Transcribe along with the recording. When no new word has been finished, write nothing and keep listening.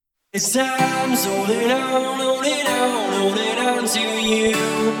It's time, so hold it on, hold it on, hold it on to you.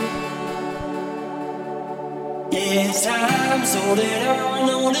 Yeah, it's time, so hold it on,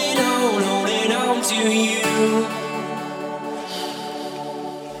 hold it on, hold it on to you.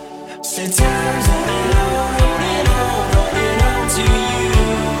 It's time, so hold it on, hold it on, hold it on to you.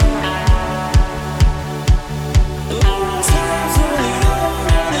 Oh, it's time, so hold it on,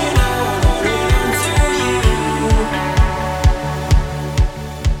 hold it on, hold it on to you.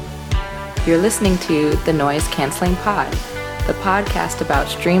 You're listening to The Noise Canceling Pod, the podcast about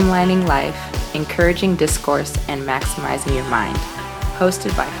streamlining life, encouraging discourse, and maximizing your mind.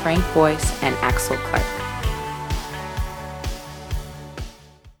 Hosted by Frank Boyce and Axel Clark.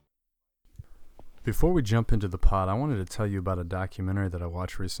 Before we jump into the pod, I wanted to tell you about a documentary that I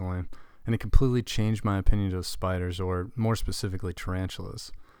watched recently, and it completely changed my opinion of spiders, or more specifically,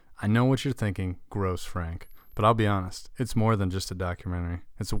 tarantulas. I know what you're thinking, gross, Frank. But I'll be honest, it's more than just a documentary.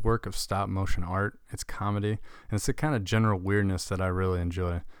 It's a work of stop-motion art, it's comedy, and it's the kind of general weirdness that I really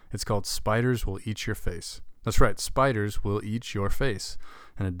enjoy. It's called Spiders Will Eat Your Face. That's right, Spiders Will Eat Your Face.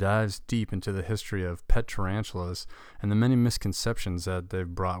 And it dives deep into the history of pet tarantulas and the many misconceptions that they've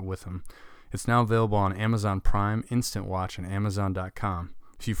brought with them. It's now available on Amazon Prime, Instant Watch, and Amazon.com.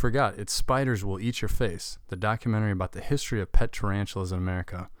 If you forgot, it's Spiders Will Eat Your Face, the documentary about the history of pet tarantulas in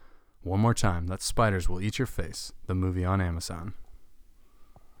America. One more time, that's Spiders Will Eat Your Face, the movie on Amazon.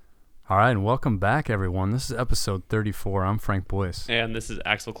 All right, and welcome back, everyone. This is episode 34. I'm Frank Boyce. And this is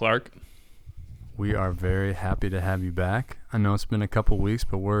Axel Clark. We are very happy to have you back. I know it's been a couple weeks,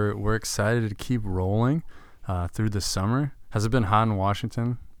 but we're excited to keep rolling through the summer. Has it been hot in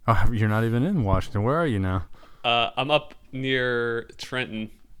Washington? Oh, you're not even in Washington. Where are you now? I'm up near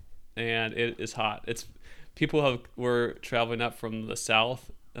Trenton, and it is hot. Were traveling up from the south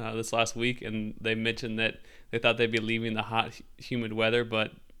this last week, and they mentioned that they thought they'd be leaving the hot, humid weather,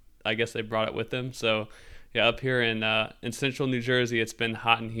 but I guess they brought it with them. So, yeah, up here in central New Jersey, it's been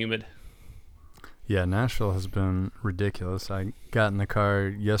hot and humid. Yeah, Nashville has been ridiculous. I got in the car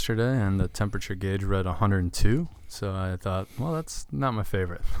yesterday, and the temperature gauge read 102. So I thought, well, that's not my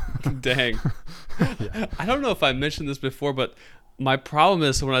favorite. Dang. Yeah. I don't know if I mentioned this before, but my problem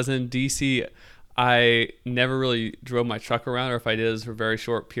is when I was in D.C., I never really drove my truck around, or if I did, it was for very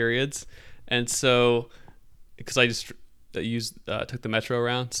short periods. And so, because I just took the metro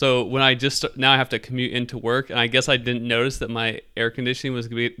around. So when now I have to commute into work, and I guess I didn't notice that my air conditioning was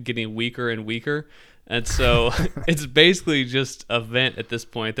getting weaker and weaker. And so it's basically just a vent at this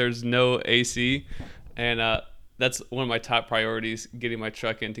point. There's no AC, and that's one of my top priorities, getting my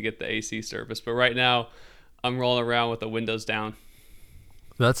truck in to get the AC service. But right now, I'm rolling around with the windows down.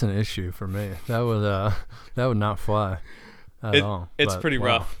 That's an issue for me. That would not fly at all. It's but, pretty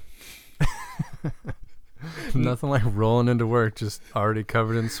wow. rough. Nothing like rolling into work just already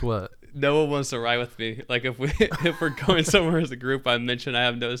covered in sweat. No one wants to ride with me. Like if we're going somewhere as a group, I mention I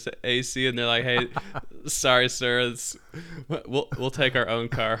have no AC, and they're like, "Hey, sorry, sir, we'll take our own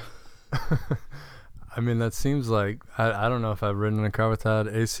car." I mean, that seems like, I don't know if I've ridden in a car without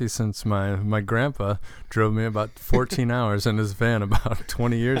AC since my grandpa drove me about 14 hours in his van about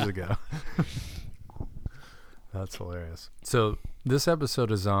 20 years ago. That's hilarious. So this episode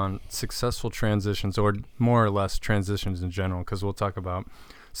is on successful transitions, or more or less transitions in general, because we'll talk about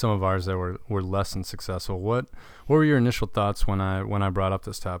some of ours that were less than successful. What were your initial thoughts when I brought up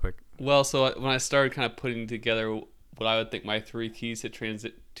this topic? Well, so when I started kind of putting together what I would think my three keys to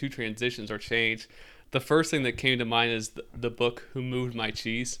transitions or change, the first thing that came to mind is the book Who Moved My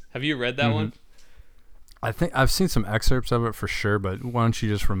Cheese. Have you read that one? I think I've seen some excerpts of it for sure, but why don't you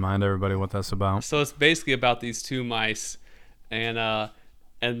just remind everybody what that's about? So it's basically about these two mice, and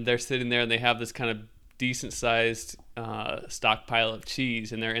they're sitting there, and they have this kind of decent sized stockpile of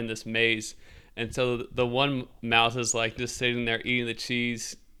cheese, and they're in this maze. And so the one mouse is like just sitting there eating the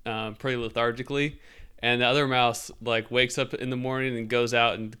cheese pretty lethargically, and the other mouse like wakes up in the morning and goes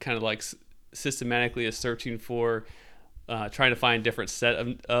out and kind of like systematically is searching for trying to find a different set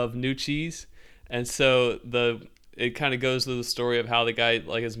of new cheese. And so it kind of goes to the story of how the guy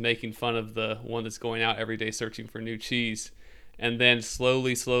like is making fun of the one that's going out every day searching for new cheese, and then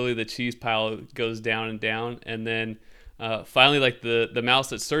slowly the cheese pile goes down and down, and then finally like the mouse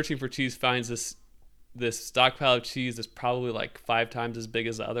that's searching for cheese finds this stockpile of cheese that's probably like 5 times as big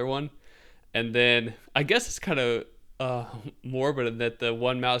as the other one. And then I guess it's kind of morbid in that the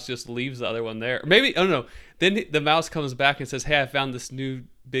one mouse just leaves the other one there. Maybe, I don't know. Then the mouse comes back and says, "Hey, I found this new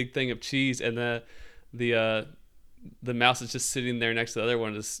big thing of cheese," and the mouse is just sitting there next to the other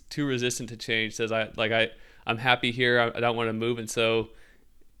one, is too resistant to change. Says, I'm happy here. I don't want to move." And so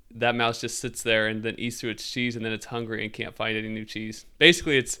that mouse just sits there and then eats through its cheese, and then it's hungry and can't find any new cheese.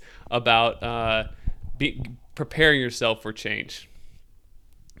 Basically, it's about preparing yourself for change.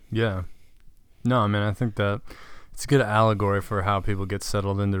 Yeah. No, I mean, I think that it's a good allegory for how people get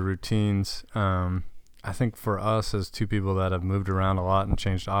settled into routines. I think for us as two people that have moved around a lot and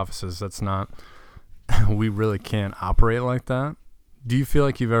changed offices, that's not, we really can't operate like that. Do you feel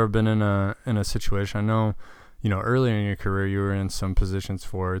like you've ever been in a situation? I know, earlier in your career, you were in some positions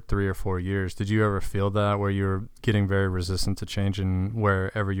for 3 or 4 years. Did you ever feel that where you were getting very resistant to change in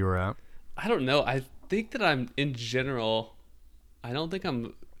wherever you were at? I don't know. I think that I'm, in general, I don't think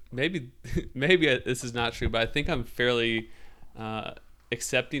I'm, maybe this is not true, but I think I'm fairly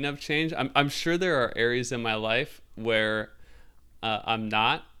accepting of change. I'm sure there are areas in my life where I'm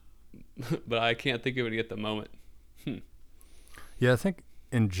not, but I can't think of any at the moment. Yeah, I think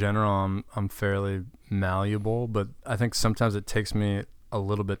in general I'm fairly malleable, but I think sometimes it takes me a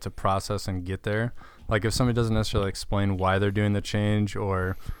little bit to process and get there. Like if somebody doesn't necessarily explain why they're doing the change,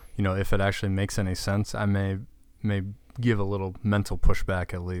 or if it actually makes any sense, I may give a little mental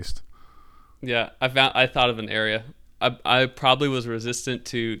pushback at least. Yeah, I thought of an area. I probably was resistant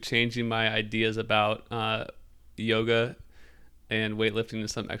to changing my ideas about yoga and weightlifting and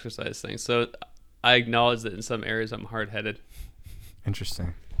some exercise things. So I acknowledge that in some areas I'm hard-headed.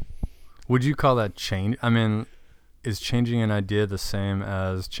 Interesting. Would you call that change? I mean, is changing an idea the same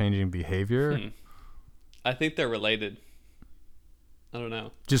as changing behavior? I think they're related. I don't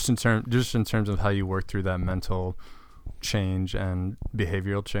know. Just in terms of how you work through that mental change and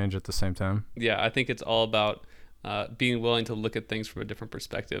behavioral change at the same time? Yeah, I think it's all about being willing to look at things from a different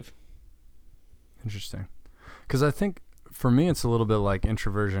perspective. Interesting. Because I think for me it's a little bit like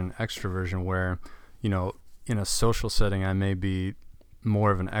introversion, extroversion, where, in a social setting I may be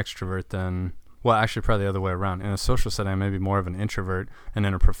more of an extrovert than, well, actually probably the other way around. In a social setting I may be more of an introvert, and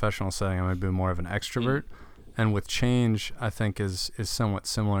in a professional setting I might be more of an extrovert. And with change, I think is somewhat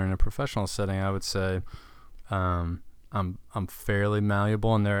similar. In a professional setting, I would say I'm fairly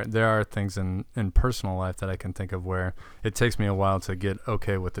malleable, and there are things in personal life that I can think of where it takes me a while to get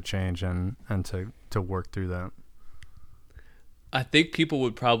okay with the change and to work through that. I think people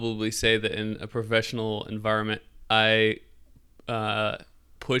would probably say that in a professional environment, I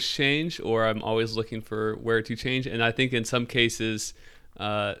push change, or I'm always looking for where to change. And I think in some cases,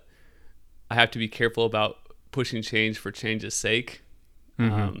 I have to be careful about pushing change for change's sake.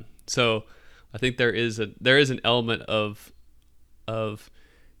 So I think there is an element of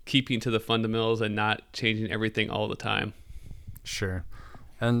keeping to the fundamentals and not changing everything all the time. Sure.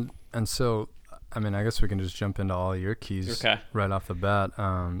 And so, I mean, I guess we can just jump into all your keys right off the bat.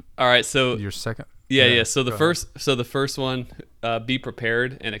 All right. So your second. Yeah. So the first one, be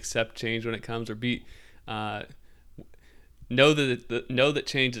prepared and accept change when it comes, or know that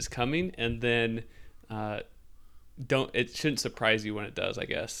change is coming, and then it shouldn't surprise you when it does, I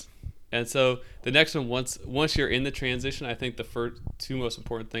guess. And so the next one, once you're in the transition, I think the first two most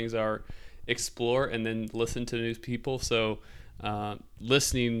important things are explore and then listen to new people. So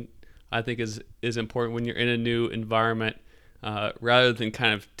listening, I think, is important when you're in a new environment. Rather than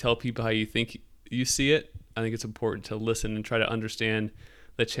kind of tell people how you think you see it, I think it's important to listen and try to understand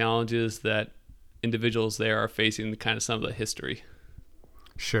the challenges that individuals there are facing, and kind of some of the history.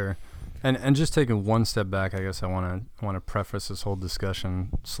 Sure. And just taking one step back, I guess I want to preface this whole discussion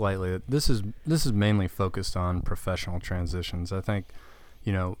slightly. This is mainly focused on professional transitions. I think,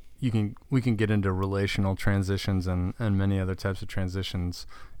 we can get into relational transitions and many other types of transitions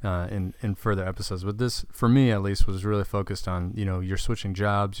in further episodes. But this, for me at least, was really focused on, you're switching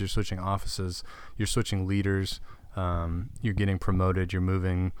jobs, you're switching offices, you're switching leaders, you're getting promoted, you're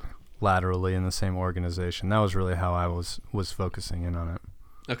moving laterally in the same organization. That was really how I was focusing in on it.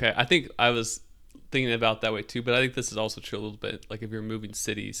 Okay, I think I was thinking about that way too, but I think this is also true a little bit. Like if you're moving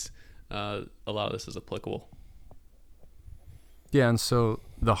cities, a lot of this is applicable. Yeah, and so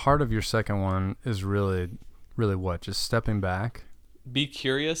the heart of your second one is really what? Just stepping back? Be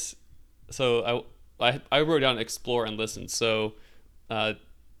curious. So I wrote down explore and listen. So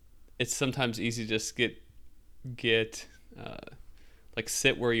it's sometimes easy to just get like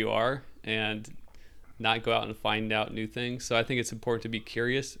sit where you are and not go out and find out new things. So I think it's important to be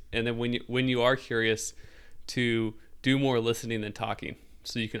curious, and then when you are curious, to do more listening than talking,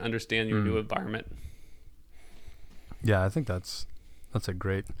 so you can understand your new environment. Yeah, I think that's a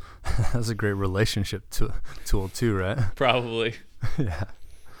great relationship tool too, right? Probably. Yeah,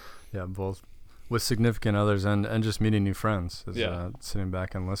 both with significant others and just meeting new friends. Sitting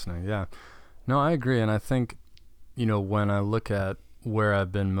back and listening. Yeah, no, I agree, and I think when I look at where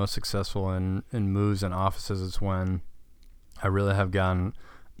I've been most successful in moves and offices, is when I really have gotten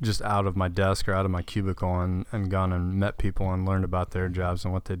just out of my desk or out of my cubicle and gone and met people and learned about their jobs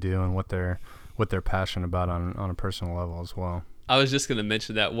and what they do and what they're passionate about on a personal level as well. I was just going to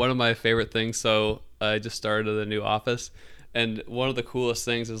mention that one of my favorite things. So I just started a new office, and one of the coolest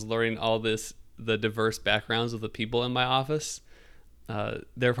things is learning the diverse backgrounds of the people in my office.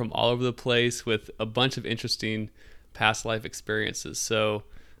 They're from all over the place with a bunch of interesting past life experiences. So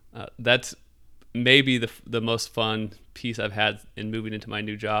that's maybe the most fun piece I've had in moving into my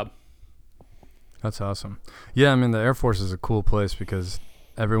new job. That's awesome. Yeah, I mean, the Air Force is a cool place because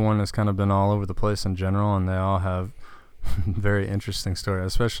everyone has kind of been all over the place in general, and they all have very interesting stories,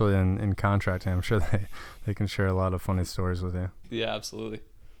 especially in contracting. I'm sure they can share a lot of funny stories with you. Yeah, absolutely.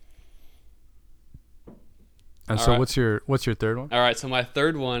 And all so right. What's your third one? All right, so my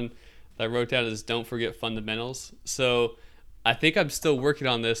third one that I wrote down is don't forget fundamentals. So I think I'm still working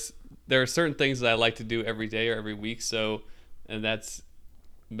on this. There are certain things that I like to do every day or every week. And that's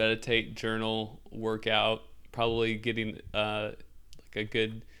meditate, journal, workout, probably getting like a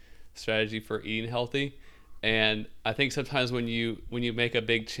good strategy for eating healthy. And I think sometimes when you make a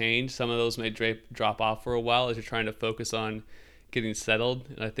big change, some of those may drop off for a while as you're trying to focus on getting settled.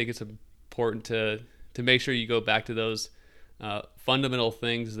 And I think it's important to make sure you go back to those fundamental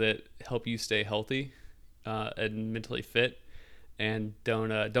things that help you stay healthy and mentally fit, and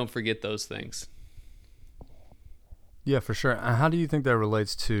don't forget those things. Yeah, for sure. How do you think that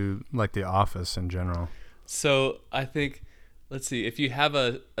relates to like the office in general? So I think, let's see, if you have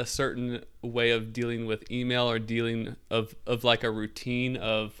a certain way of dealing with email or dealing of like a routine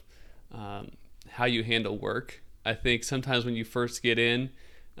of how you handle work, I think sometimes when you first get in,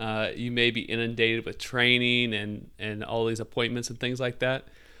 you may be inundated with training and all these appointments and things like that.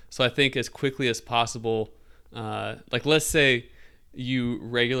 So I think as quickly as possible, like let's say you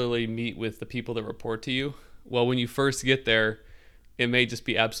regularly meet with the people that report to you. Well, when you first get there, it may just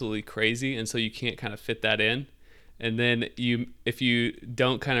be absolutely crazy, and so you can't kind of fit that in. And then if you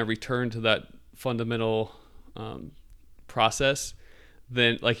don't kind of return to that fundamental process,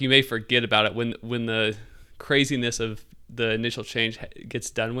 then like you may forget about it when the craziness of the initial change gets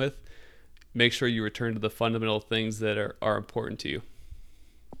done with. Make sure you return to the fundamental things that are important to you.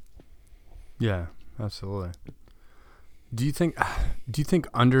 Yeah, absolutely. Do you think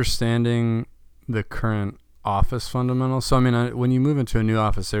understanding the current office fundamentals? So I mean, when you move into a new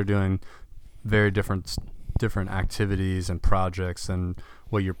office, they're doing very different activities and projects than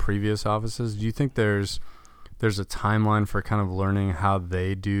what your previous office is. Do you think there's a timeline for kind of learning how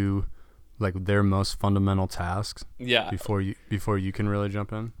they do like their most fundamental tasks? Yeah. Before you can really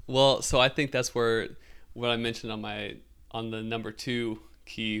jump in? Well, so I think that's where what I mentioned on the number 2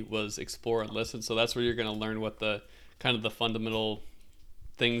 key was explore and listen. So that's where you're going to learn what the kind of the fundamental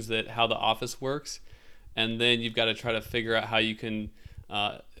things that how the office works, and then you've got to try to figure out how you can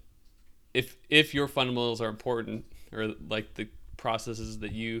if your fundamentals are important, or like the processes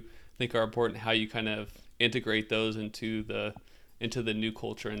that you think are important, how you kind of integrate those into the new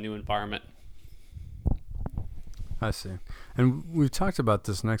culture and new environment. I see. And we've talked about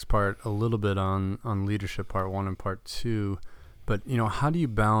this next part a little bit on leadership part 1 and part 2, but how do you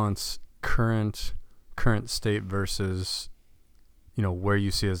balance current state versus where you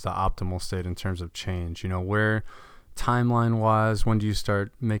see as the optimal state in terms of change? Where timeline wise, when do you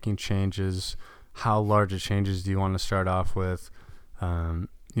start making changes? How large of changes do you want to start off with?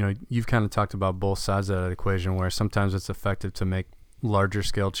 You've kind of talked about both sides of that equation, where sometimes it's effective to make larger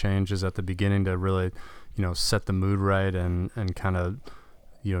scale changes at the beginning to really set the mood right and kind of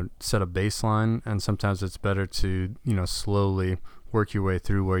set a baseline, and sometimes it's better to slowly work your way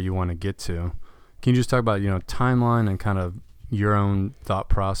through where you want to get to. Can you just talk about timeline and kind of your own thought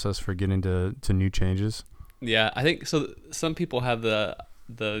process for getting to new changes? Yeah, I think so. Some people have the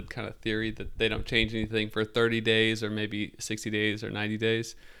kind of theory that they don't change anything for 30 days or maybe 60 days or 90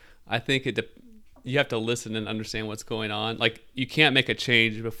 days. I think you have to listen and understand what's going on. Like, you can't make a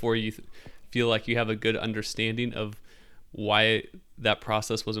change before you feel like you have a good understanding of why that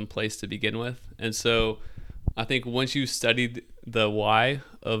process was in place to begin with. And so I think once you've studied the why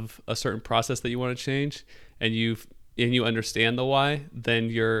of a certain process that you want to change, and you understand the why, then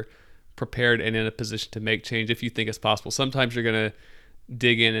you're prepared and in a position to make change if you think it's possible. Sometimes you're going to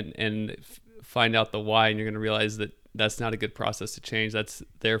dig in and find out the why, and you're going to realize that that's not a good process to change. That's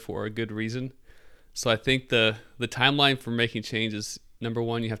there for a good reason. So I think the timeline for making change is, number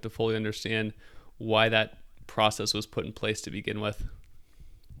 1, you have to fully understand why that process was put in place to begin with.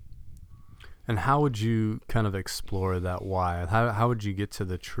 And how would you kind of explore that why? How would you get to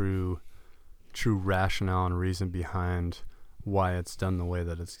the true rationale and reason behind why it's done the way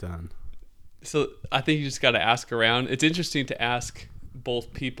that it's done? So I think you just got to ask around. It's interesting to ask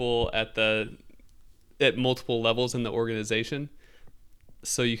both people at multiple levels in the organization,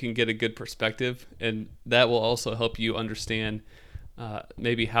 so you can get a good perspective, and that will also help you understand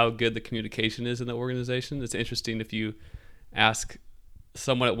maybe how good the communication is in the organization. It's interesting if you ask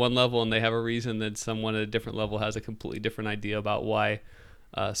someone at one level and they have a reason, then someone at a different level has a completely different idea about why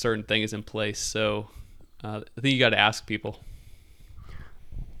a certain thing is in place. So I think you got to ask people.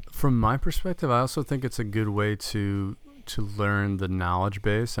 From my perspective, I also think it's a good way to learn the knowledge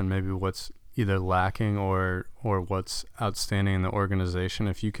base and maybe what's either lacking or what's outstanding in the organization.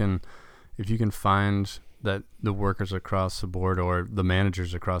 If you can find that the workers across the board or the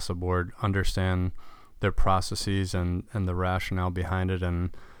managers across the board understand their processes and the rationale behind it,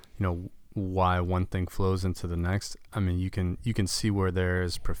 and why one thing flows into the next. I mean, you can see where there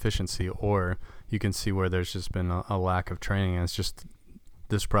is proficiency, or you can see where there's just been a lack of training, and it's just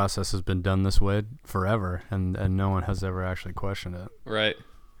this process has been done this way forever, and no one has ever actually questioned it. Right.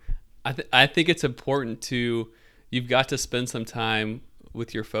 I think it's important you've got to spend some time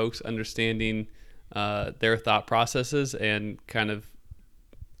with your folks understanding their thought processes and kind of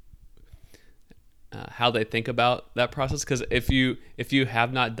how they think about that process. Because if you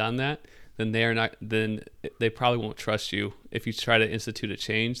have not done that, then they probably won't trust you. If you try to institute a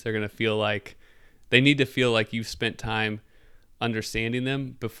change, they're going to feel like they need to feel like you've spent time understanding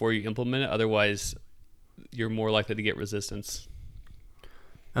them before you implement it. Otherwise, you're more likely to get resistance.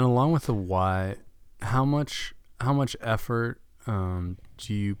 And along with the why, how much effort do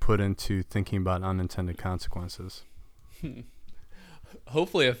you put into thinking about unintended consequences?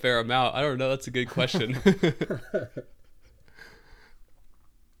 Hopefully a fair amount. I don't know. That's a good question.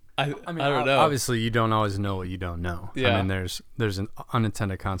 I don't know. Obviously, you don't always know what you don't know. Yeah. I mean, there's an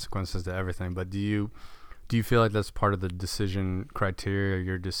unintended consequences to everything. But do you feel like that's part of the decision criteria, or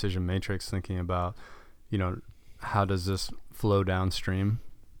your decision matrix, thinking about, how does this flow downstream?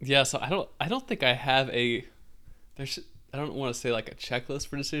 Yeah. So I don't think I have I don't want to say like a checklist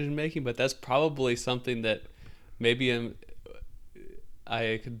for decision making, but that's probably something that maybe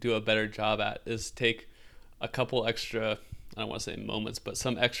I could do a better job at, is take a couple extra, I don't want to say moments, but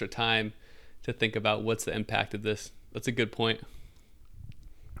some extra time to think about what's the impact of this. That's a good point.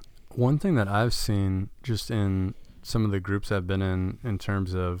 One thing that I've seen just in some of the groups I've been in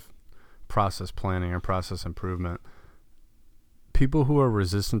terms of process planning or process improvement, people who are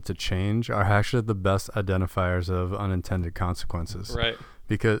resistant to change are actually the best identifiers of unintended consequences. Right.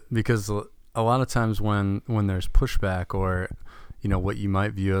 Because a lot of times when there's pushback or what you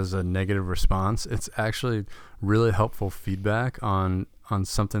might view as a negative response, it's actually really helpful feedback on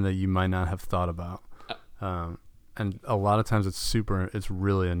something that you might not have thought about. And a lot of times it's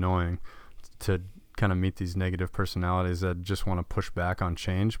really annoying to kind of meet these negative personalities that just want to push back on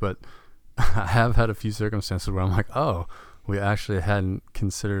change. But I have had a few circumstances where I'm like, oh, we actually hadn't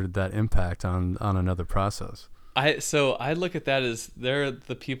considered that impact on another process. So I look at that as they're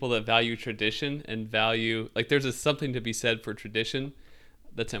the people that value tradition and value, like, there's something to be said for tradition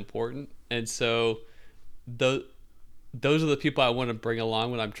that's important. And so those are the people I want to bring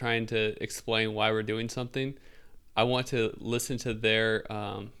along when I'm trying to explain why we're doing something. I want to listen to their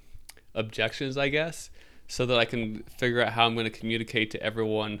objections, I guess, so that I can figure out how I'm going to communicate to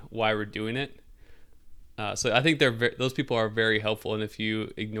everyone why we're doing it. So I think those people are very helpful, and if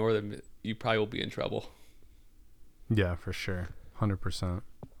you ignore them, you probably will be in trouble. Yeah, for sure. 100%.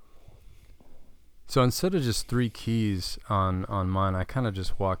 So instead of just 3 keys on mine, I kind of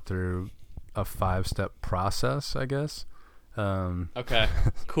just walked through a 5-step process, I guess. Okay,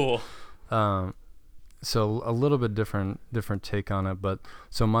 cool. So a little bit different take on it, but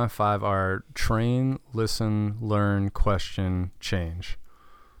so my 5 are train, listen, learn, question, change.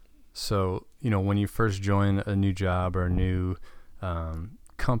 So, when you first join a new job or a new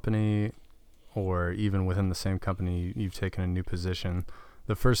company, or even within the same company, you've taken a new position,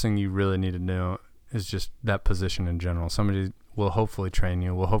 the first thing you really need to know is just that position in general. Somebody will hopefully train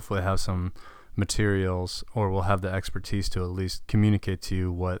you, will hopefully have some materials, or will have the expertise to at least communicate to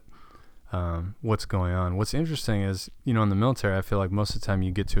you what's going on. What's interesting is, in the military, I feel like most of the time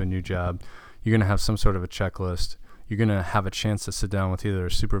you get to a new job, you're going to have some sort of a checklist. You're going to have a chance to sit down with either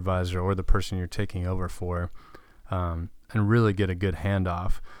a supervisor or the person you're taking over for, and really get a good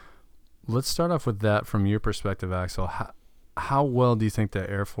handoff. Let's start off with that from your perspective, Axel. How well do you think the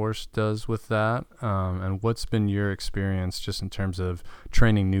Air Force does with that? And what's been your experience just in terms of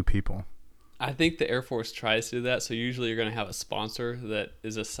training new people? I think the Air Force tries to do that. So usually you're going to have a sponsor that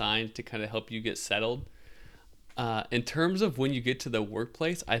is assigned to kind of help you get settled. In terms of when you get to the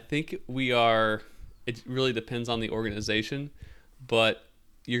workplace, I think it really depends on the organization. But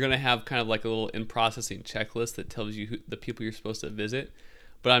you're going to have kind of like a little in-processing checklist that tells you the people you're supposed to visit.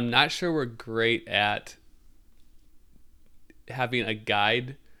 But I'm not sure we're great at having a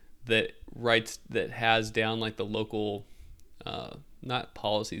guide that has down like the local, not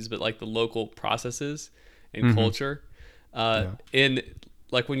policies, but like the local processes and culture. In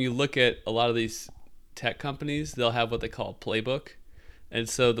like when you look at a lot of these tech companies, they'll have what they call a playbook. And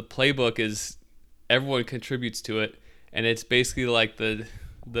so the playbook is everyone contributes to it. And it's basically like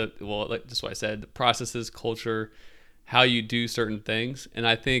like just what I said, the processes, culture, how you do certain things. And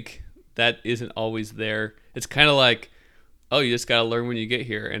I think that isn't always there. It's kind of like, oh, you just got to learn when you get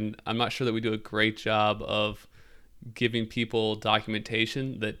here. And I'm not sure that we do a great job of giving people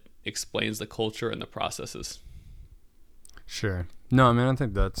documentation that explains the culture and the processes. Sure. No, I mean, I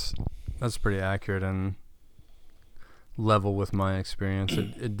think that's pretty accurate and level with my experience.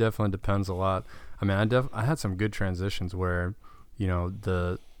 It definitely depends a lot. I mean, I had some good transitions where, you know,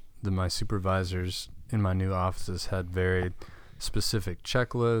 my supervisors in my new offices had very specific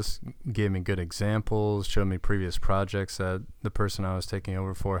checklists, gave me good examples, showed me previous projects that the person I was taking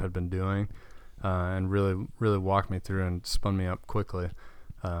over for had been doing, and really, really walked me through and spun me up quickly.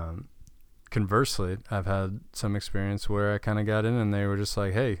 Conversely, I've had some experience where I kind of got in and they were just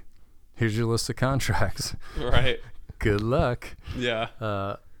like, hey, here's your list of contracts. Right. Good luck. Yeah.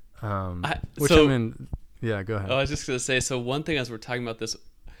 Yeah, go ahead. I was just going to say, so one thing as we're talking about this,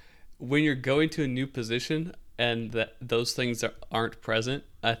 when you're going to a new position and those things aren't present,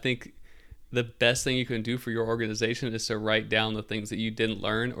 I think the best thing you can do for your organization is to write down the things that you didn't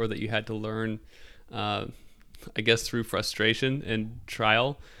learn or that you had to learn, I guess, through frustration and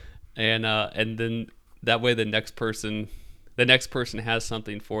trial. And then that way the next person has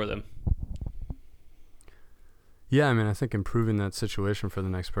something for them. Yeah, I mean, I think improving that situation for the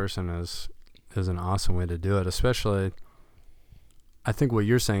next person is an awesome way to do it. Especially, I think what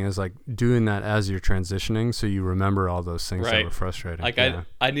you're saying is like doing that as you're transitioning, so you remember all those things that were frustrating. Like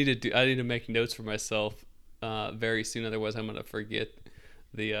I need to make notes for myself very soon. Otherwise, I'm gonna forget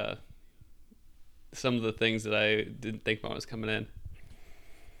the some of the things that I didn't think about was coming in.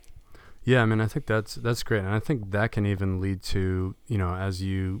 Yeah, I mean, I think that's great, and I think that can even lead to, you know, as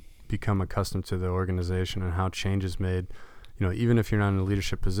you become accustomed to the organization and how change is made, you know, even if you're not in a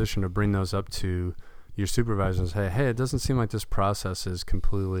leadership position, to bring those up to your supervisors. Hey, it doesn't seem like this process is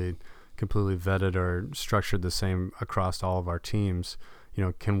completely vetted or structured the same across all of our teams. You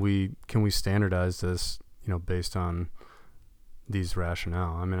know, can we standardize this, you know, based on these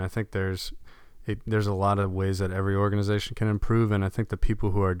rationale? I mean, I think there's a lot of ways that every organization can improve, and I think the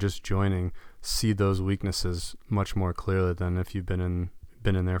people who are just joining see those weaknesses much more clearly than if you've been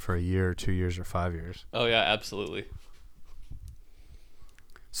in there for a year or 2 years or 5 years. Oh yeah, absolutely.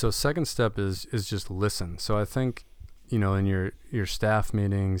 So second step is just listen. So I think, you know, in your staff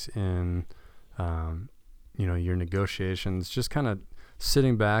meetings, in you know, your negotiations, just kind of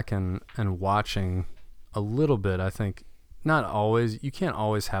sitting back and watching a little bit. I think not always, you can't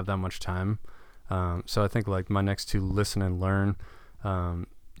always have that much time. So I think like my next two, listen and learn,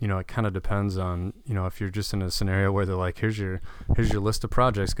 you know, it kind of depends on, you know, if you're just in a scenario where they're like, here's your list of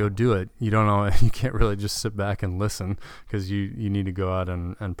projects, go do it. You don't know, you can't really just sit back and listen, because you need to go out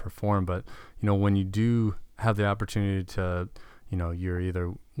and perform. But, you know, when you do have the opportunity to, you know, you're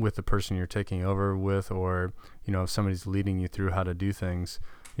either with the person you're taking over with, or, you know, if somebody's leading you through how to do things,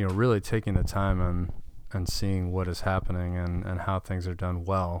 you know, really taking the time and seeing what is happening and how things are done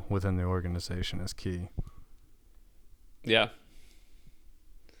well within the organization is key. Yeah.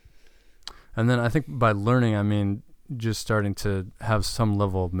 And then I think by learning, I mean just starting to have some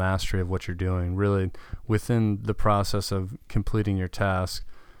level of mastery of what you're doing, really within the process of completing your task,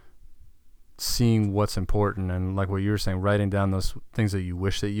 seeing what's important, and like what you were saying, writing down those things that you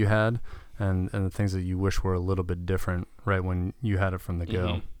wish that you had, and the things that you wish were a little bit different right when you had it from the go.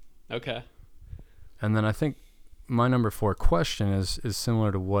 Mm-hmm. Okay. And then I think my number 4 question is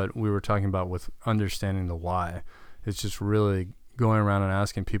similar to what we were talking about with understanding the why. It's just really going around and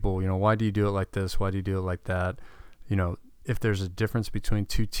asking people, you know, why do you do it like this? Why do you do it like that? You know, if there's a difference between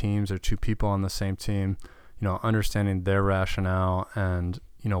two teams or two people on the same team, you know, understanding their rationale and,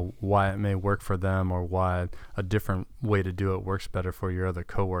 you know, why it may work for them or why a different way to do it works better for your other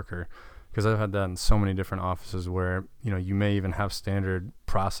coworker. Because I've had that in so many different offices where, you know, you may even have standard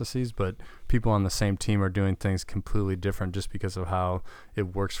processes, but people on the same team are doing things completely different just because of how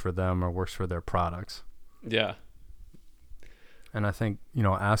it works for them or works for their products. Yeah. And I think, you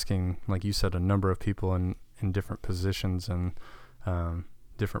know, asking, like you said, a number of people in different positions and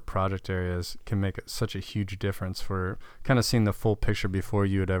different project areas can make such a huge difference for kind of seeing the full picture before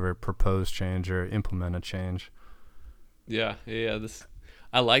you would ever propose change or implement a change. Yeah.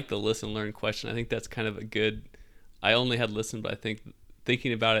 I like the listen learn question. I think that's kind of a good. I only had listen, but I think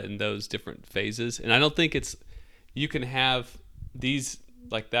thinking about it in those different phases, and I don't think it's you can have these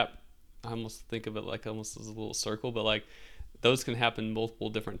like that. I almost think of it like almost as a little circle, but like those can happen multiple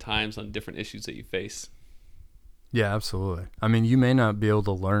different times on different issues that you face. Yeah, absolutely. I mean, you may not be able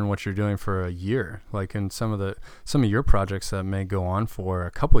to learn what you're doing for a year. Like in some of your projects that may go on for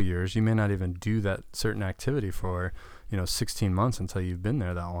a couple years, you may not even do that certain activity for, 16 months until you've been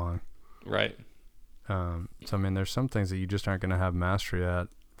there that long. Right. So I mean, there's some things that you just aren't going to have mastery at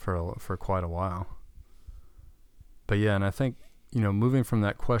for quite a while. But yeah, and I think, moving from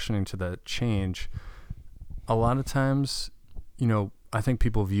that questioning to that change, a lot of times, I think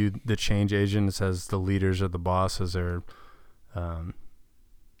people view the change agents as the leaders or the bosses or,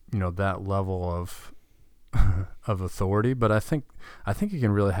 that level of of authority. But I think it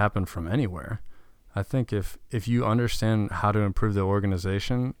can really happen from anywhere. I think if you understand how to improve the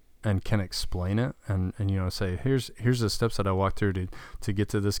organization and can explain it and say, here's the steps that I walked through to get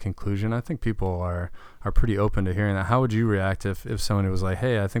to this conclusion, I think people are pretty open to hearing that. How would you react if someone was like,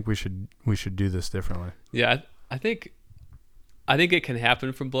 hey, I think we should do this differently? Yeah, I think it can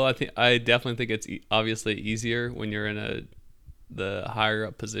happen from below. I definitely think it's obviously easier when you're in the higher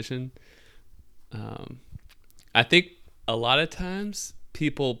up position. I think a lot of times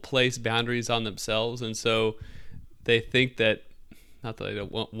people place boundaries on themselves, and so they think that, not that I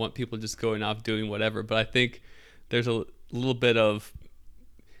don't want people just going off doing whatever, but I think there's a little bit of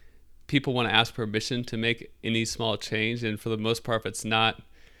people want to ask permission to make any small change, and for the most part, if it's not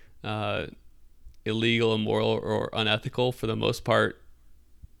illegal, immoral, or unethical, for the most part,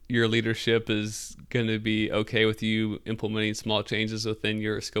 your leadership is going to be okay with you implementing small changes within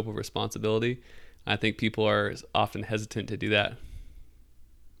your scope of responsibility. I think people are often hesitant to do that.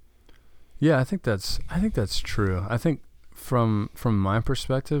 Yeah, I think that's true. I think from my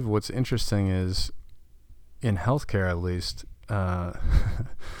perspective, what's interesting is in healthcare, at least,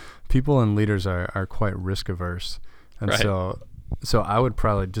 people and leaders are quite risk averse, and right. So I would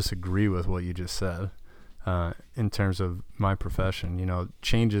probably disagree with what you just said in terms of my profession.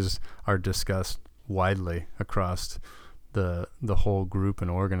 Changes are discussed widely across the whole group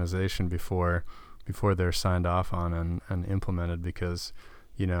and organization before they're signed off on and implemented, because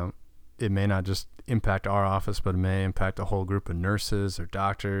it may not just impact our office, but it may impact a whole group of nurses or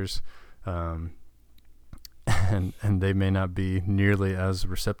doctors, and they may not be nearly as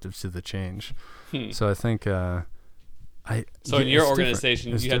receptive to the change. So I think in your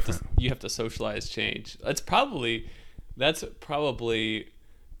organization, you have to socialize change. That's probably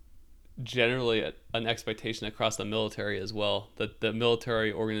generally an expectation across the military as well. That the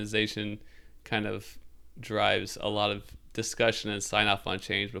military organization kind of drives a lot of discussion and sign off on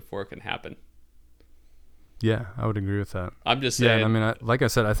change before it can happen. Yeah, I would agree with that. I'm just saying. Yeah, I mean, like I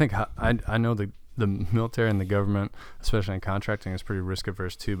said, I think I know the military and the government, especially in contracting, is pretty risk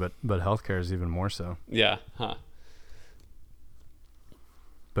averse too. But healthcare is even more so. Yeah. Huh.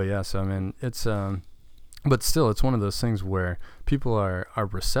 But yeah, so I mean, it's but still, it's one of those things where people are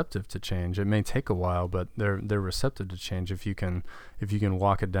receptive to change. It may take a while, but they're receptive to change if you can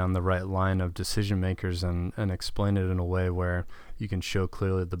walk it down the right line of decision makers and explain it in a way where you can show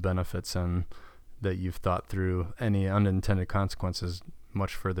clearly the benefits and that you've thought through any unintended consequences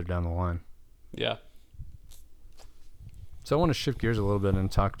much further down the line. Yeah. So I want to shift gears a little bit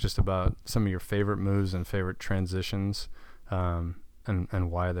and talk just about some of your favorite moves and favorite transitions,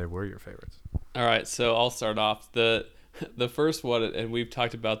 and why they were your favorites. All right, so I'll start off. The first one, and we've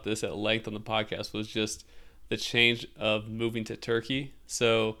talked about this at length on the podcast, was just the change of moving to Turkey.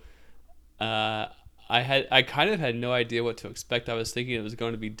 So I kind of had no idea what to expect. I was thinking it was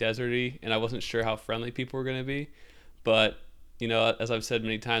going to be deserty, and I wasn't sure how friendly people were going to be. But as I've said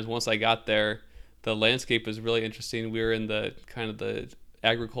many times, once I got there, the landscape was really interesting. We were in the kind of the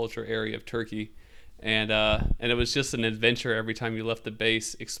agriculture area of Turkey. And it was just an adventure every time you left the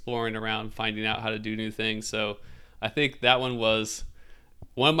base, exploring around, finding out how to do new things. So I think that one was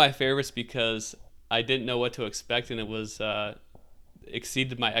one of my favorites because I didn't know what to expect, and it was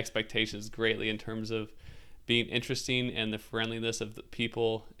exceeded my expectations greatly in terms of being interesting and the friendliness of the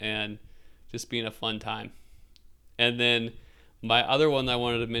people and just being a fun time. And then my other one that I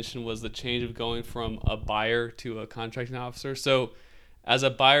wanted to mention was the change of going from a buyer to a contracting officer. So as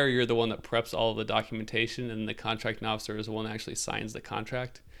a buyer, you're the one that preps all of the documentation, and the contracting officer is the one that actually signs the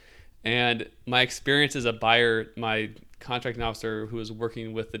contract. And my experience as a buyer, my contracting officer who was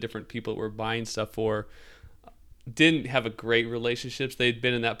working with the different people that we're buying stuff for didn't have a great relationships. They'd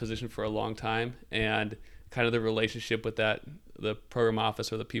been in that position for a long time, and kind of the relationship with the program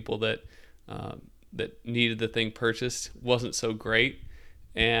office or the people that needed the thing purchased wasn't so great.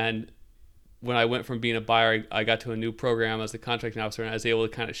 And when I went from being a buyer, I got to a new program as a contracting officer, and I was able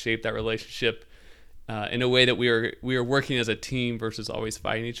to kind of shape that relationship in a way that we were working as a team versus always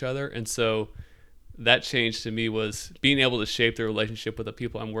fighting each other. And so that change to me was being able to shape the relationship with the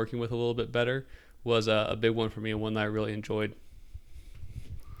people I'm working with a little bit better was a big one for me, and one that I really enjoyed.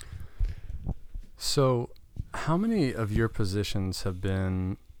 So how many of your positions have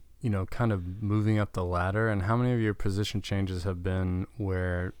been, kind of moving up the ladder, and how many of your position changes have been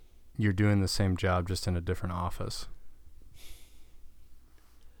where you're doing the same job just in a different office?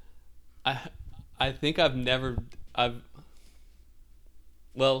 I think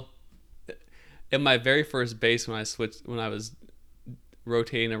well, in my very first base when I was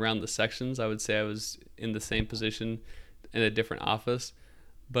rotating around the sections, I would say I was in the same position in a different office.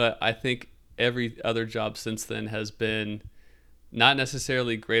 But I think every other job since then has been not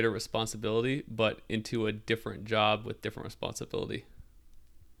necessarily greater responsibility, but into a different job with different responsibility.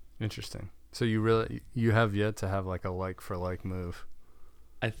 Interesting. So you have yet to have like a like for like move?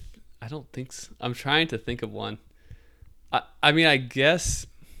 I don't think so. I'm trying to think of one. I mean, I guess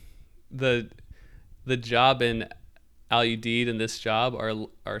the job in Al Udeid and this job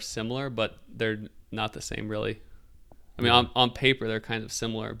are similar, but they're not the same really. I mean, on paper they're kind of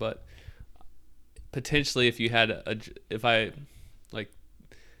similar, but potentially if you had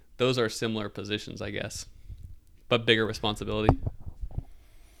those are similar positions, I guess, but bigger responsibility.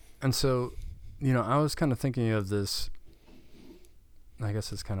 And so, I was kind of thinking of this, I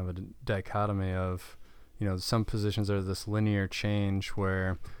guess it's kind of a dichotomy of, some positions are this linear change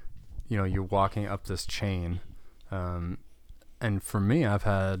where, you're walking up this chain. And for me, I've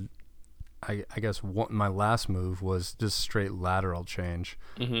had, I guess my last move was just straight lateral change,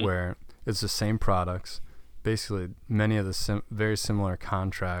 where it's the same products, basically many of the very similar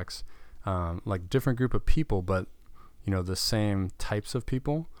contracts, like different group of people, but, the same types of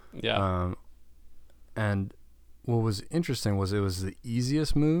people. Yeah. And what was interesting was it was the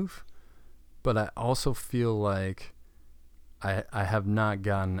easiest move, but I also feel like I have not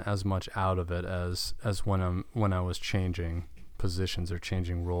gotten as much out of it as when I was changing positions or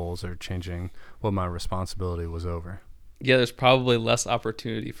changing roles or changing what my responsibility was over. Yeah, there's probably less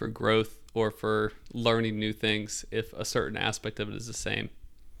opportunity for growth or for learning new things if a certain aspect of it is the same.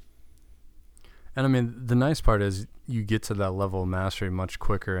 And I mean, the nice part is you get to that level of mastery much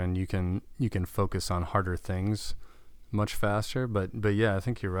quicker, and you can focus on harder things much faster. But yeah, I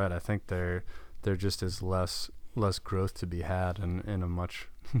think you're right. I think there just is less growth to be had in a much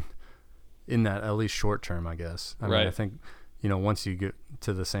in that at least short term, I guess. I mean, I think once you get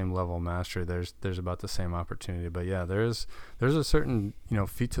to the same level of mastery, there's about the same opportunity. But yeah, there's a certain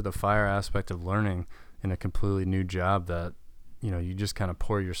feet to the fire aspect of learning in a completely new job that you just kind of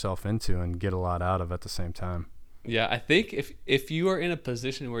pour yourself into and get a lot out of at the same time. Yeah, I think if you are in a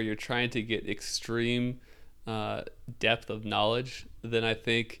position where you're trying to get extreme depth of knowledge, then I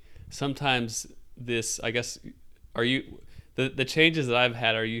think sometimes I guess, are you the changes that I've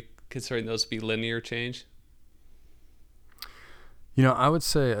had, are you considering those to be linear change? I would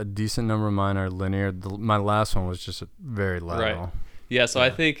say a decent number of mine are linear. My last one was just very lateral. Right. Yeah, so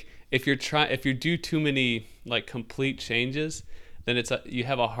I think if you do too many like complete changes, then you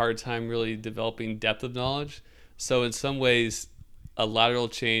have a hard time really developing depth of knowledge. So in some ways, a lateral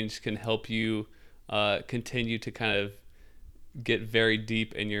change can help you continue to kind of get very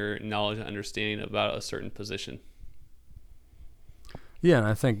deep in your knowledge and understanding about a certain position. Yeah, and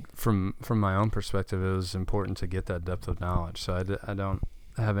I think from my own perspective, it was important to get that depth of knowledge. So I don't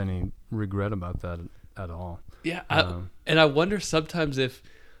have any regret about that at all. Yeah, and I wonder sometimes if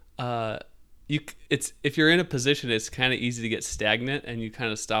if you're in a position, it's kind of easy to get stagnant and you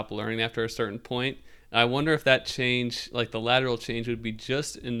kind of stop learning after a certain point. And I wonder if that change, like the lateral change, would be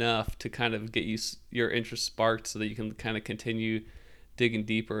just enough to kind of get your interest sparked so that you can kind of continue digging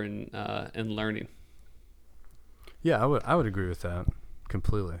deeper and learning. Yeah, I would agree with that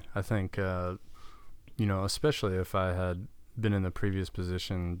completely. I think especially if I had been in the previous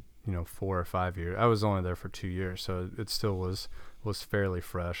position 4 or 5 years. I was only there for 2 years, so it still was fairly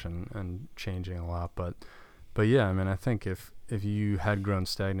fresh and changing a lot. But yeah, I mean, I think if you had grown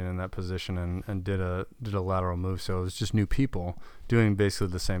stagnant in that position and did a lateral move, so it was just new people doing basically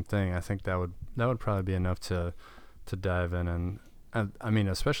the same thing, I think that would probably be enough to dive in and I mean,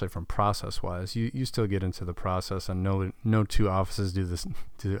 especially from process wise, you still get into the process, and no two offices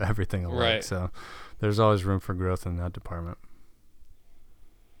do everything alike. Right. So there's always room for growth in that department.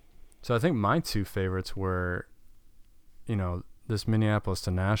 So I think my two favorites were, this Minneapolis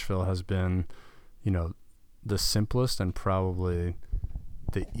to Nashville has been, the simplest and probably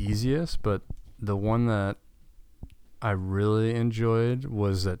the easiest, but the one that I really enjoyed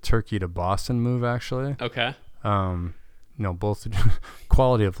was that Turkey to Boston move, actually. Okay. Both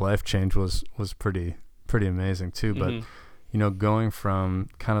quality of life change was pretty amazing too. But, going from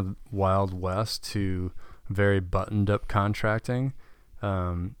kind of Wild West to very buttoned up contracting,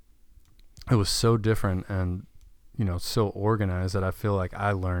 it was so different and, so organized that I feel like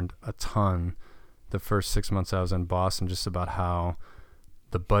I learned a ton the first 6 months I was in Boston, just about how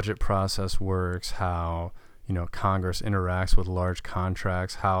the budget process works, how, Congress interacts with large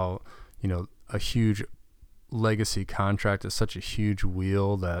contracts, how, a huge legacy contract is such a huge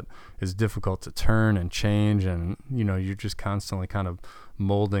wheel that is difficult to turn and change. And, you're just constantly kind of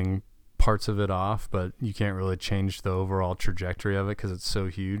molding parts of it off, but you can't really change the overall trajectory of it because it's so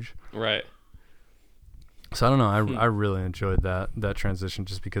huge. Right. So I don't know. I really enjoyed that transition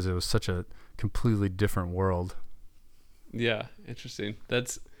just because it was such a completely different world. Yeah. Interesting.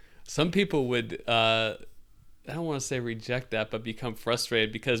 Some people would, I don't want to say reject that, but become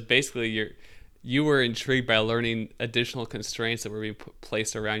frustrated because basically you were intrigued by learning additional constraints that were being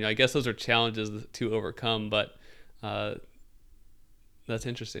placed around you. I guess those are challenges to overcome, but that's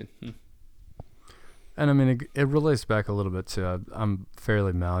interesting. And I mean, it relates back a little bit to I'm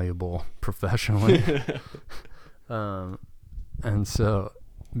fairly malleable professionally. And so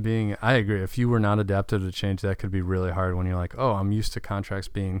I agree. If you were not adapted to change, that could be really hard when you're like, oh, I'm used to contracts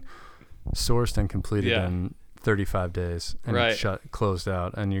being sourced and completed in 35 days and closed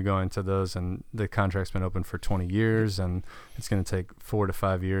out. And you're going to those and the contract's been open for 20 years and it's going to take 4 to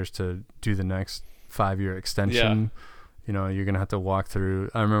 5 years to do the next 5-year extension. You're going to have to walk through.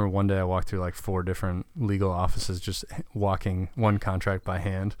 I remember one day I walked through like 4 different legal offices, just walking one contract by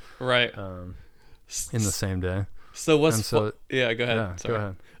hand. Right. In the same day. So go ahead. Yeah, Sorry. go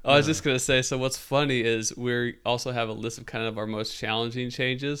ahead. I was just going to say, so what's funny is we also have a list of kind of our most challenging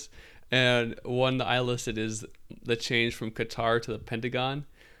changes. And one that I listed is the change from Qatar to the Pentagon.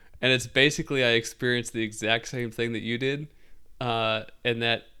 And it's basically, I experienced the exact same thing that you did. And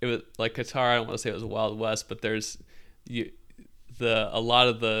that it was like Qatar, I don't want to say it was a Wild West, but there's a lot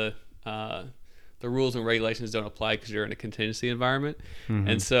of the rules and regulations don't apply because you're in a contingency environment.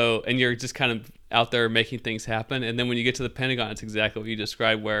 Mm-hmm. And you're just kind of out there making things happen. And then when you get to the Pentagon, it's exactly what you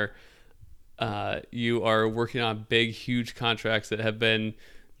described, where you are working on big, huge contracts that have been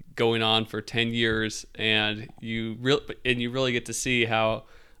going on for 10 years, and you really get to see how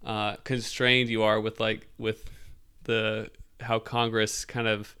constrained you are with how Congress kind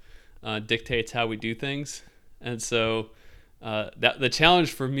of dictates how we do things. And so that the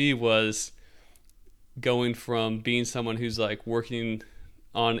challenge for me was going from being someone who's like working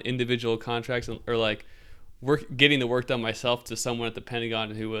on individual contracts or getting the work done myself to someone at the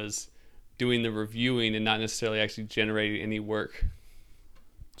Pentagon who was doing the reviewing and not necessarily actually generating any work.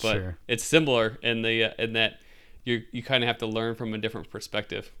 But sure. It's similar in that you kind of have to learn from a different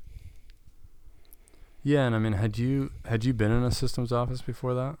perspective. Yeah, and I mean, had you been in a systems office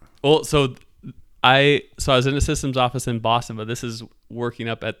before that? Well, so I was in a systems office in Boston, but this is working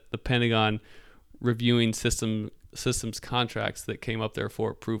up at the Pentagon, reviewing systems contracts that came up there for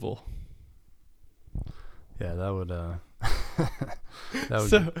approval. Yeah, that would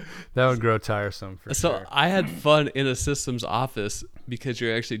that would grow tiresome for sure. So I had fun in a systems office because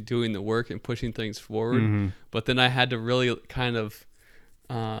you're actually doing the work and pushing things forward. Mm-hmm. But then I had to really kind of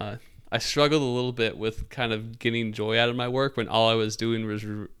I struggled a little bit with kind of getting joy out of my work when all I was doing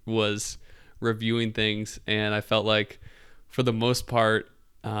was reviewing things, and I felt like for the most part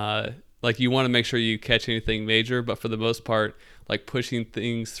like you want to make sure you catch anything major, but for the most part, like pushing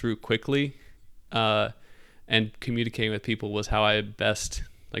things through quickly and communicating with people was how I best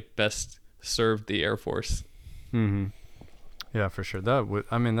served the Air Force. Mm-hmm. Yeah, for sure.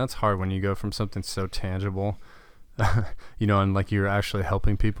 That's hard when you go from something so tangible, and like you're actually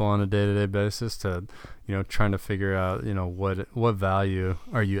helping people on a day-to-day basis to, trying to figure out, what value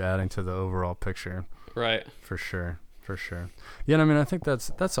are you adding to the overall picture. Right. For sure. Yeah, and I think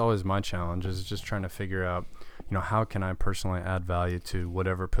that's always my challenge, is just trying to figure out, how can I personally add value to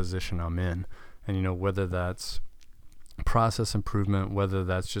whatever position I'm in. And, whether that's process improvement, whether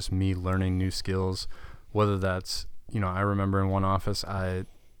that's just me learning new skills, whether that's, I remember in one office, I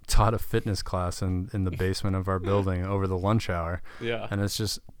taught a fitness class in the basement of our building over the lunch hour. Yeah. And it's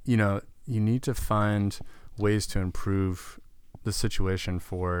just, you need to find ways to improve the situation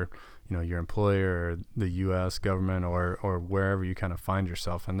for, your employer or the U.S. government or wherever you kind of find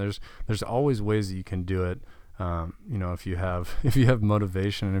yourself. And there's always ways that you can do it. If you have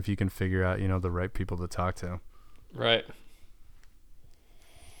motivation and if you can figure out, the right people to talk to. Right.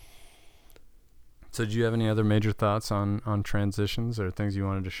 So do you have any other major thoughts on transitions or things you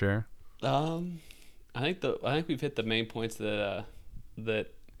wanted to share? I think we've hit the main points that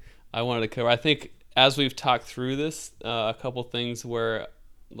I wanted to cover. I think as we've talked through this, a couple things where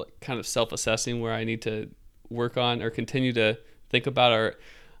kind of self-assessing where I need to work on or continue to think about are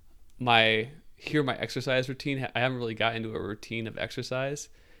my exercise routine. I haven't really got into a routine of exercise,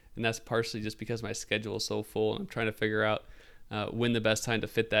 and that's partially just because my schedule is so full, and I'm trying to figure out when the best time to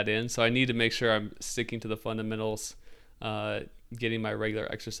fit that in. So I need to make sure I'm sticking to the fundamentals, getting my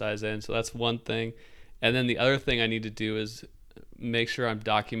regular exercise in. So that's one thing. And then the other thing I need to do is make sure I'm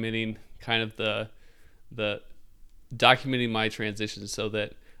documenting kind of the documenting my transitions so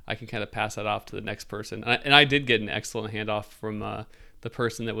that I can kind of pass that off to the next person. And I did get an excellent handoff from the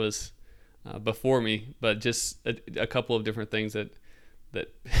person that was before me, but just a couple of different things that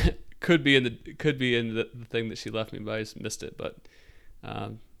could be in the thing that she left me, but I just missed it. But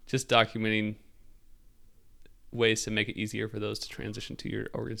just documenting ways to make it easier for those to transition to your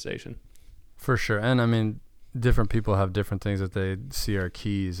organization. For sure. And I mean, different people have different things that they see are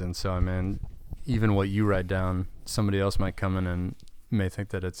keys. And so, I mean, even what you write down, somebody else might come in and may think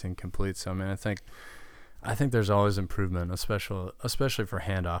that it's incomplete. So, I mean, I think there's always improvement, especially for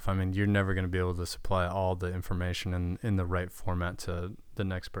handoff. I mean, you're never going to be able to supply all the information in the right format to the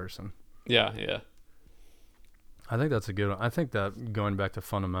next person. Yeah. I think that's a good one. I think that going back to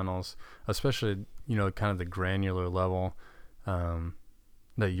fundamentals, especially, kind of the granular level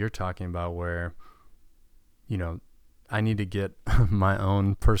that you're talking about where, I need to get my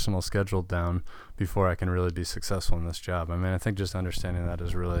own personal schedule down before I can really be successful in this job. I mean, I think just understanding that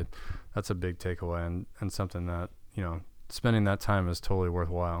that's a big takeaway and something that, spending that time is totally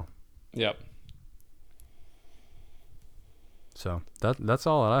worthwhile. Yep. So that's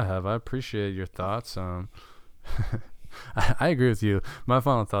all that I have. I appreciate your thoughts. I agree with you. My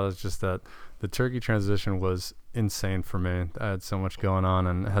final thought is just that the turkey transition was insane for me. I had so much going on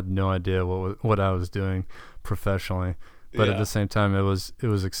and had no idea what I was doing professionally. But at the same time, it was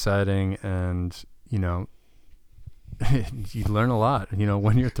exciting, and you learn a lot.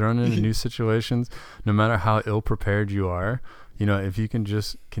 When you're thrown into new situations, no matter how ill prepared you are, if you can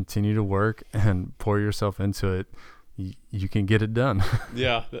just continue to work and pour yourself into it, you can get it done.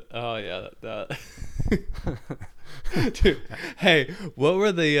 Yeah. Oh yeah. Dude, hey, what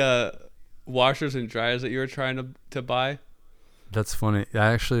were the washers and dryers that you were trying to buy? That's funny.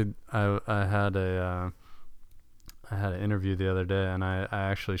 I had an interview the other day, and I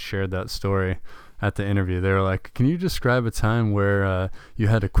actually shared that story at the interview. They were like, "Can you describe a time where you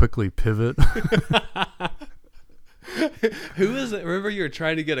had to quickly pivot?" Who is it? Remember, you were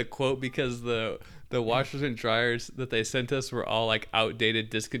trying to get a quote because the washers and dryers that they sent us were all like outdated,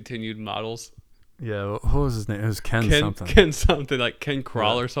 discontinued models. Yeah, what was his name? It was Ken something. Ken something, like Ken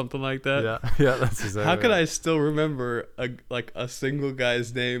Kral or something like that. Yeah, that's exactly. How could I still remember a single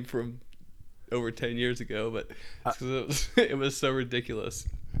guy's name from over 10 years ago? But it was so ridiculous.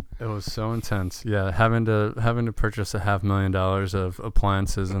 It was so intense. Yeah, having to purchase $500,000 of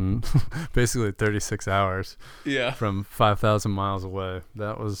appliances in basically 36 hours. Yeah. From 5,000 miles away.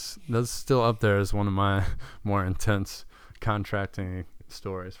 That's still up there as one of my more intense contracting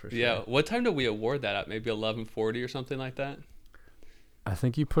stories for sure. Yeah. What time did we award that at? Maybe 11:40 or something like that? I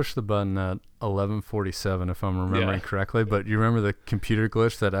think you pushed the button at 11:47 if I'm remembering correctly, but you remember the computer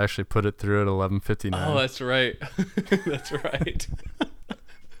glitch that actually put it through at 11:59? Oh, that's right. That's right.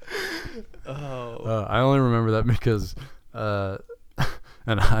 Oh. I only remember that because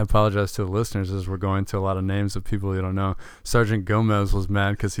and I apologize to the listeners as we're going to a lot of names of people you don't know. Sergeant Gomez was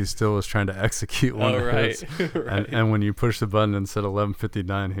mad because he still was trying to execute one of his. Right. And when you push the button and said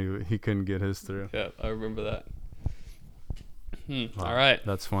 11:59, he couldn't get his through. Yeah, I remember that. Wow, all right.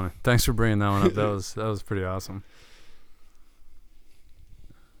 That's funny. Thanks for bringing that one up. That was pretty awesome.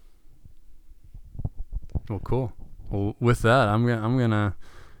 Well, cool. Well, with that, I'm gonna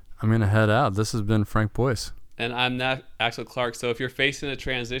head out. This has been Frank Boyce. And I'm Axel Clark. So if you're facing a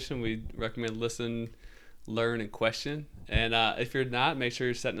transition, we recommend listen, learn, and question. And if you're not, make sure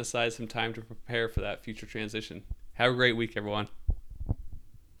you're setting aside some time to prepare for that future transition. Have a great week, everyone.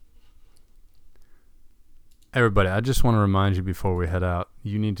 Everybody, I just want to remind you before we head out,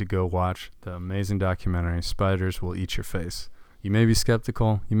 you need to go watch the amazing documentary, Spiders Will Eat Your Face. You may be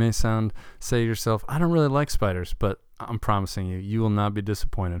skeptical. You may say to yourself, I don't really like spiders, but I'm promising you will not be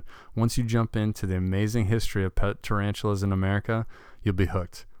disappointed. Once you jump into the amazing history of pet tarantulas in America, you'll be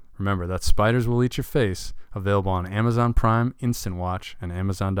hooked. Remember, that's Spiders Will Eat Your Face, available on Amazon Prime, Instant Watch, and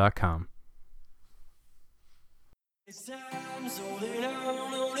Amazon.com. It's time, holding on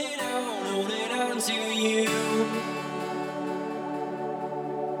to you.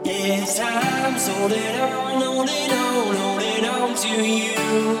 Yeah, it's time, holding on to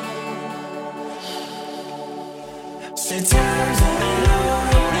you. Said time's holding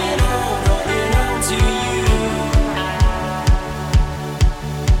on, holding on, holding on to you.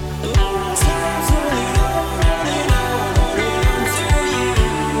 Oh, time's holding on, holding on, holding on to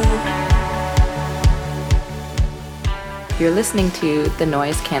you. You're listening to The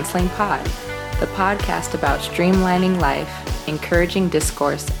Noise Canceling Pod, the podcast about streamlining life, encouraging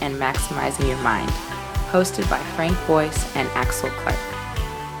discourse, and maximizing your mind, hosted by Frank Boyce and Axel Clark.